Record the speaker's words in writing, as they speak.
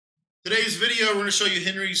Today's video, we're going to show you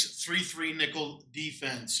Henry's 3-3 nickel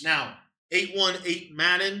defense. Now, 8-1-8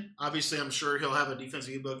 Madden. Obviously, I'm sure he'll have a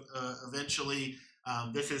defensive ebook eventually.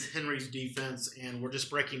 This is Henry's defense, and we're just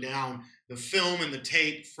breaking down the film and the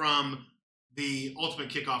tape from the Ultimate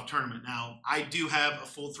Kickoff Tournament. Now, I do have a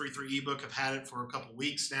full 3-3 ebook. I've had it for a couple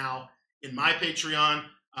weeks now in my Patreon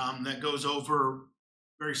that goes over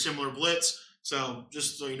very similar blitz. So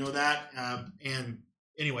just so you know that. And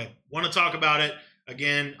anyway, want to talk about it.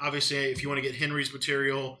 Again, obviously, if you want to get Henry's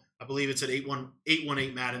material, I believe it's at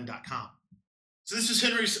 818madden.com. So this is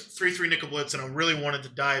Henry's 3-3 nickel blitz, and I really wanted to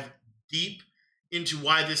dive deep into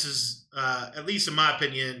why this is, at least in my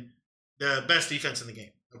opinion, the best defense in the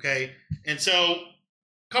game. Okay, and so a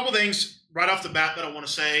couple things right off the bat that I want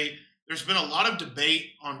to say. There's been a lot of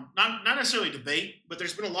debate on, not necessarily debate, but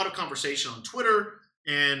there's been a lot of conversation on Twitter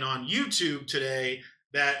and on YouTube today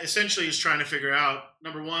that essentially is trying to figure out,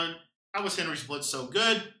 number one, how was Henry's blitz so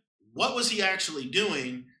good? What was he actually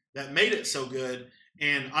doing that made it so good?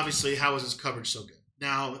 And obviously, how was his coverage so good?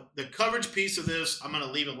 Now, the coverage piece of this, I'm going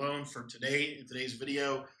to leave alone for today in today's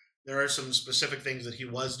video. There are some specific things that he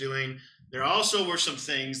was doing. There also were some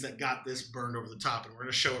things that got this burned over the top, and we're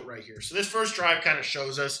going to show it right here. So this first drive kind of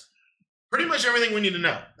shows us pretty much everything we need to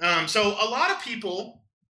know. So a lot of people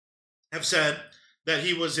have said that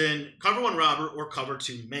he was in cover one robber or cover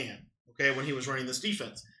two man, okay, when he was running this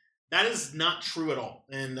defense. That is not true at all,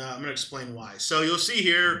 and I'm going to explain why. So you'll see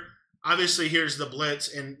here, obviously here's the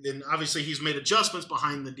blitz, and then obviously he's made adjustments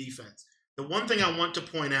behind the defense. The one thing I want to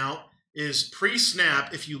point out is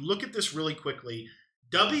pre-snap, if you look at this really quickly,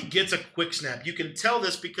 Dubby gets a quick snap. You can tell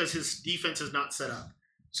this because his defense is not set up.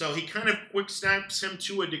 So he kind of quick snaps him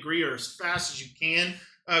to a degree, or as fast as you can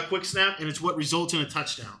quick snap, and it's what results in a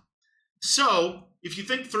touchdown. So if you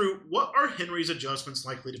think through, what are Henry's adjustments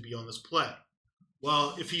likely to be on this play?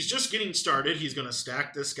 Well, if he's just getting started, he's going to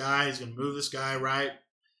stack this guy, he's going to move this guy, right,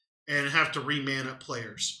 and have to reman up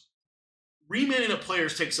players. Remanning up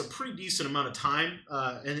players takes a pretty decent amount of time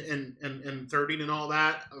and thirding and all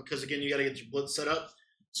that, because, again, you got to get your blitz set up.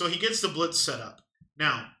 So he gets the blitz set up.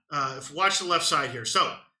 Now, if watch the left side here.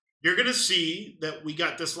 So you're going to see that we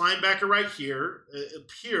got this linebacker right here. It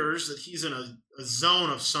appears that he's in a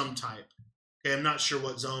zone of some type. Okay, I'm not sure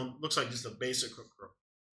what zone. Looks like just a basic hook row.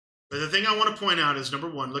 But the thing I want to point out is, number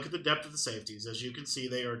one, look at the depth of the safeties. As you can see,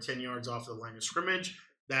 they are 10 yards off the line of scrimmage.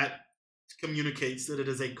 That communicates that it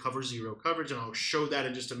is a cover zero coverage, and I'll show that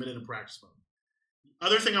in just a minute in practice mode. The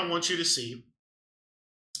other thing I want you to see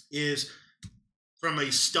is, from a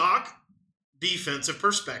stock defensive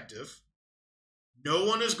perspective, no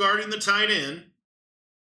one is guarding the tight end.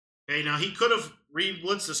 Okay, now he could have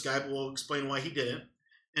re-blitzed this guy, but we'll explain why he didn't.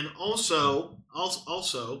 And also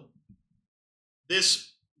this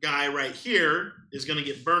guy right here is going to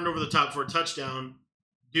get burned over the top for a touchdown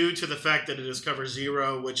due to the fact that it is cover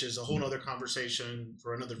zero, which is a whole other conversation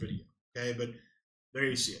for another video. Okay, but there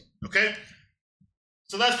you see it. Okay,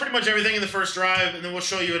 so that's pretty much everything in the first drive, and then we'll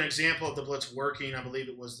show you an example of the blitz working. I believe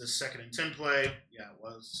it was the 2nd and 10 play. Yeah, it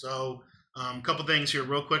was. So a couple things here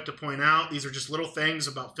real quick to point out. These are just little things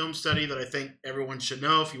about film study that I think everyone should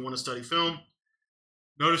know if you want to study film.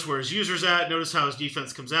 Notice where his user's at. Notice how his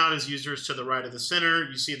defense comes out. His user's to the right of the center.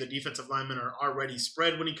 You see the defensive linemen are already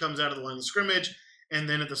spread when he comes out of the line of scrimmage. And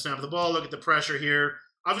then at the snap of the ball, look at the pressure here.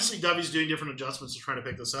 Obviously, Dubby's doing different adjustments to try to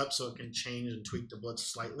pick this up, so it can change and tweak the blitz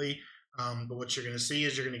slightly. But what you're going to see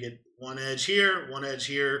is you're going to get one edge here, one edge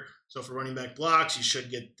here. So for running back blocks, you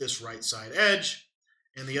should get this right side edge.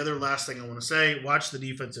 And the other last thing I want to say, watch the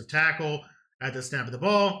defensive tackle at the snap of the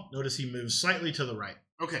ball. Notice he moves slightly to the right.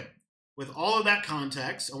 Okay. With all of that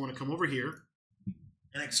context, I want to come over here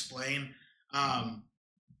and explain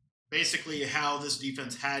basically how this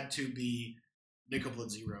defense had to be nickel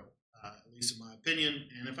blitz zero, at least in my opinion.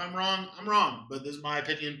 And if I'm wrong, I'm wrong. But this is my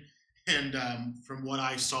opinion, and from what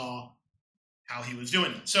I saw, how he was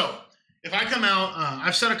doing it. So if I come out,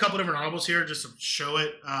 I've set a couple different audibles here just to show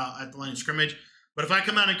it at the line of scrimmage. But if I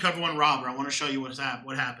come out and cover one robber, I want to show you what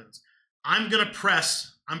happens. I'm going to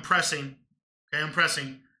press. I'm pressing. Okay, I'm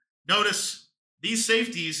pressing. Notice these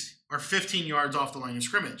safeties are 15 yards off the line of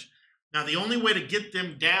scrimmage. Now, the only way to get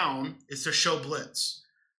them down is to show blitz.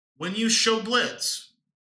 When you show blitz,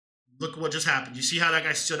 look what just happened. You see how that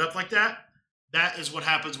guy stood up like that? That is what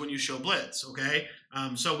happens when you show blitz, okay?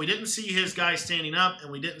 So we didn't see his guy standing up,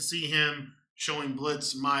 and we didn't see him showing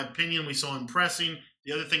blitz. In my opinion, we saw him pressing.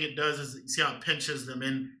 The other thing it does is you see how it pinches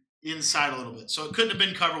them inside a little bit. So it couldn't have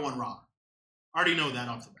been cover one robber. Already know that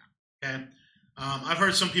off the bat, okay? I've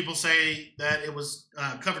heard some people say that it was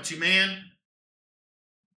cover two man.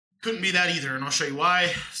 Couldn't be that either, and I'll show you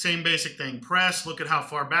why. Same basic thing. Press. Look at how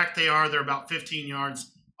far back they are. They're about 15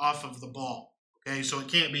 yards off of the ball. Okay, so it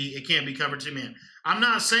can't be cover 2 man. I'm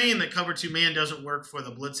not saying that cover 2 man doesn't work for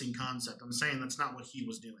the blitzing concept. I'm saying that's not what he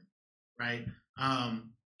was doing, right?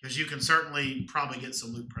 Because you can certainly probably get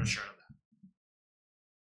some loop pressure out of that.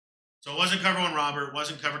 So it wasn't cover 1 robber, it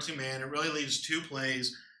wasn't cover 2 man. It really leaves 2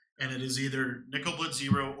 plays, and it is either nickel blitz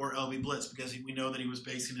 0 or LB blitz, because we know that he was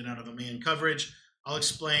basing it out of a man coverage. I'll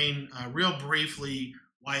explain real briefly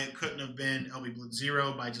why it couldn't have been LB blitz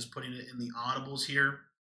 0 by just putting it in the audibles here.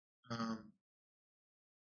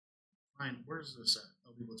 Fine, where's this at?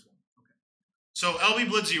 LB blitz 1. Okay. So LB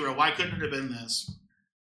blitz 0, why couldn't it have been this?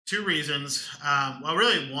 2 reasons. Well,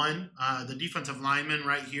 really 1, the defensive linemen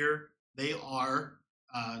right here, they are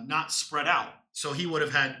not spread out. So we would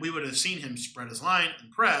have seen him spread his line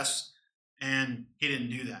and press, and he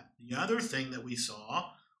didn't do that. The other thing that we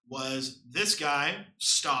saw was this guy,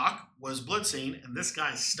 Stock, was blitzing, and this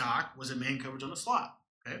guy, Stock, was in man coverage on the slot.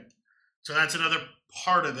 Okay, so that's another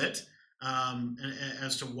part of it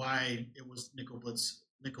as to why it was nickel blitz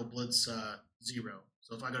 0.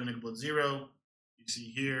 So if I go to nickel blitz 0, you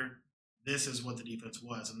see here, this is what the defense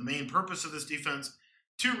was. And the main purpose of this defense,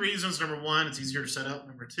 2 reasons. Number 1, it's easier to set up.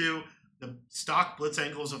 Number 2, the stock blitz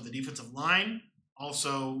angles of the defensive line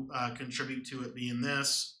also contribute to it being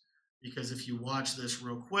this, because if you watch this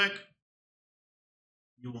real quick,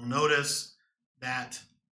 you will notice that,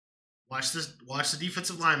 watch the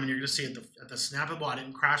defensive lineman, you're going to see at the snap of the ball, I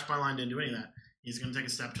didn't crash my line, didn't do any of that. He's going to take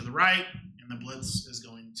a step to the right, and the blitz is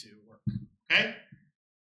going to work. Okay?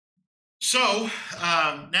 So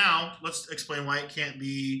now let's explain why it can't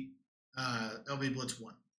be LB blitz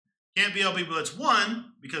 1. Can't be LB blitz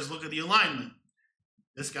 1 because look at the alignment.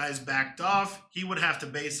 This guy's backed off. He would have to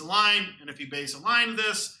base a line, and if he base a line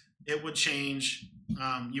this, it would change.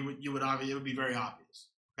 It would be very obvious.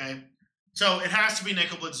 Okay, so it has to be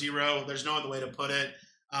nickel blitz 0. There's no other way to put it.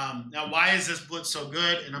 Now, why is this blitz so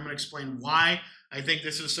good? And I'm going to explain why I think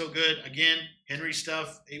this is so good. Again, Henry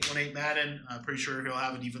stuff, 818 Madden. I'm pretty sure he'll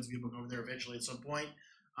have a defensive book over there eventually at some point.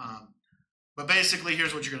 But basically,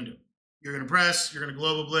 here's what you're going to do. You're going to press, you're going to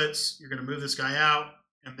global blitz, you're going to move this guy out,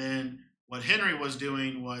 and then what Henry was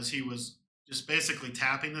doing was he was just basically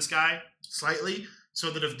tapping this guy slightly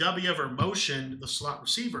so that if W ever motioned the slot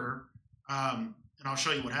receiver, and I'll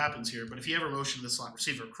show you what happens here, but if he ever motioned the slot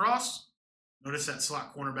receiver across, notice that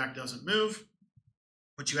slot cornerback doesn't move,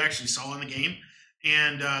 which you actually saw in the game,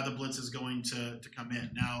 and the blitz is going to come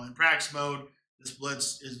in. Now, in practice mode, this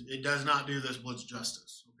blitz it does not do this blitz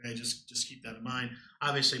justice. Okay, just keep that in mind.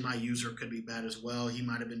 Obviously, my user could be bad as well. He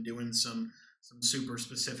might have been doing some super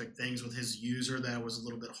specific things with his user that was a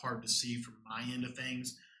little bit hard to see from my end of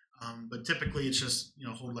things. But typically, it's just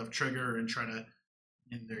hold left trigger and try to.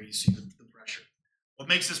 And there you see the pressure. What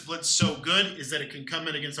makes this blitz so good is that it can come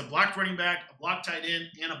in against a blocked running back, a blocked tight end,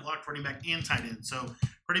 and a blocked running back and tight end. So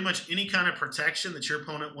pretty much any kind of protection that your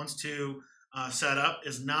opponent wants to set up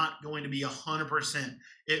is not going to be 100%.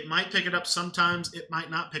 It might pick it up sometimes. It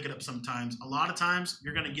might not pick it up sometimes. A lot of times,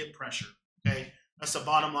 you're going to get pressure. Okay, that's the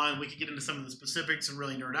bottom line. We could get into some of the specifics and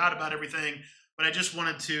really nerd out about everything, but I just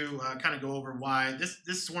wanted to kind of go over why this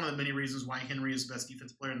is one of the many reasons why Henry is the best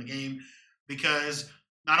defensive player in the game, because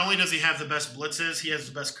not only does he have the best blitzes, he has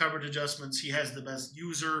the best coverage adjustments, he has the best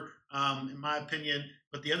user, in my opinion.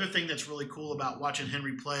 But the other thing that's really cool about watching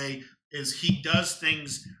Henry play is he does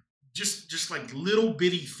things just like little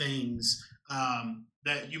bitty things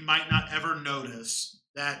that you might not ever notice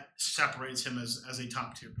that separates him as a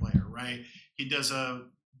top tier player, right? He does a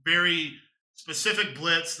very specific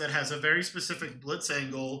blitz that has a very specific blitz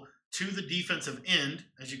angle to the defensive end.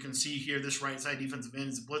 As you can see here, this right side defensive end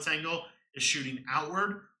is a blitz angle is shooting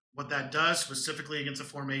outward. What that does specifically against a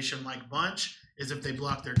formation like bunch is if they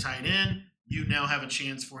block their tight end, you now have a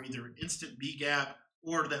chance for either an instant B gap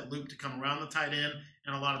or that loop to come around the tight end.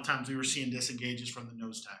 And a lot of times we were seeing disengages from the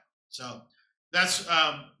nose tackle. So that's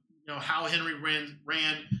how Henry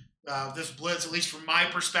ran this blitz, at least from my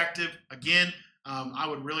perspective. Again, I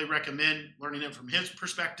would really recommend learning it from his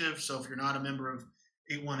perspective. So if you're not a member of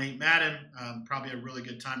 818 Madden, probably a really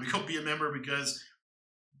good time to go be a member, because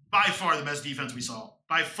by far the best defense we saw.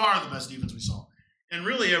 By far the best defense we saw. And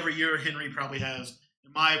really every year Henry probably has,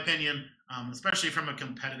 in my opinion, especially from a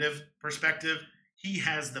competitive perspective, he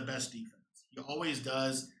has the best defense. He always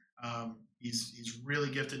does. He's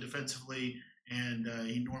really gifted defensively, and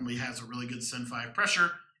he normally has a really good Sen 5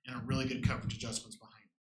 pressure and a really good coverage adjustments behind him.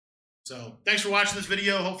 So thanks for watching this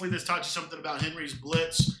video. Hopefully this taught you something about Henry's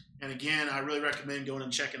blitz. And again, I really recommend going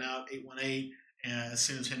and checking out 818 as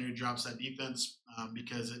soon as Henry drops that defense,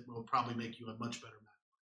 because it will probably make you a much better